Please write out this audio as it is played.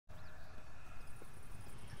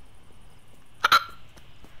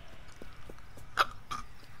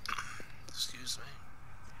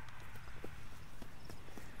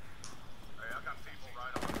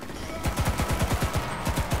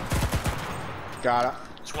Got it.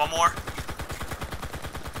 There's one more.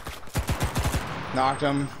 Knocked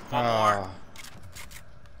him. One more.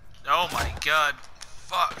 Oh my god.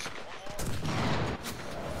 Fuck.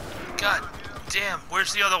 God damn.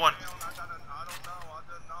 Where's the other one?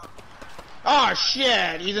 Oh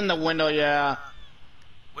shit! He's in the window, yeah.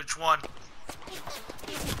 Which one?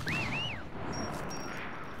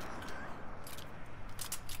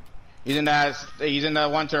 He's in that. He's in the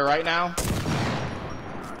one to the right now.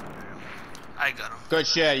 I got him. Good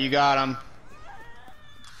shit. You got him.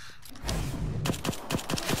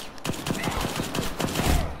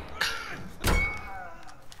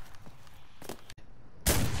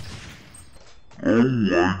 Oh my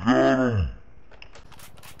god.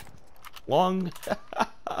 Long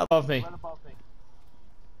above me.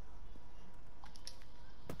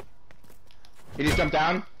 He just jumped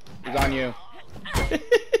down. He's on you.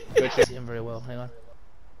 Good I shit. see him very well. Hang on.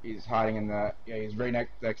 He's hiding in that. Yeah, he's right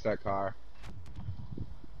next to that car.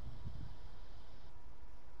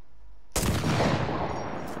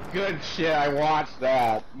 Good shit. I watched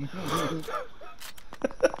that.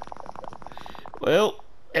 Well,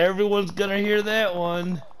 everyone's gonna hear that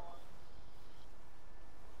one.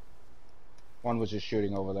 One was just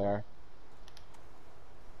shooting over there.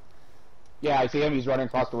 Yeah, I see him. He's running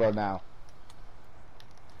across the road now.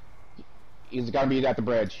 He's gonna be at the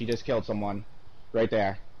bridge. He just killed someone. Right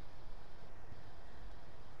there.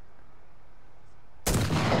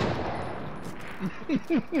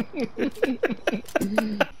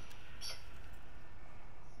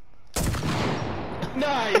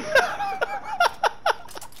 Nice!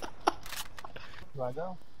 Do I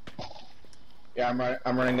go? Yeah,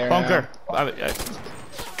 I'm running there Bunker. now.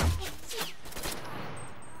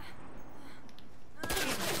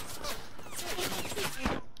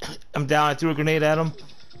 I'm down. I threw a grenade at him.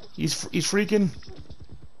 He's freaking.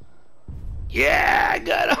 Yeah, I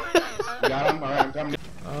got him. You got him? Alright, I'm coming.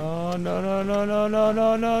 Oh no no no no no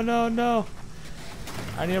no no no no!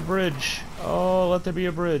 I need a bridge. Oh, let there be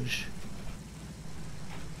a bridge.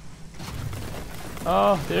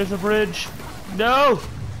 Oh, there's a bridge. No!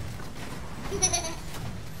 Dad,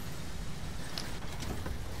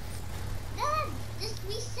 just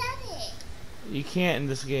reset it. You can't in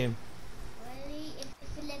this game. Really? If it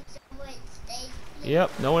flips over, it stays flipped.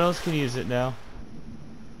 Yep, no one else can use it now.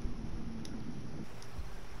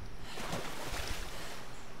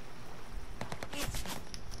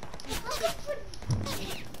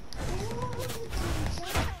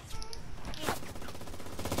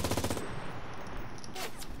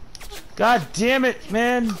 God damn it,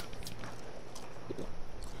 man!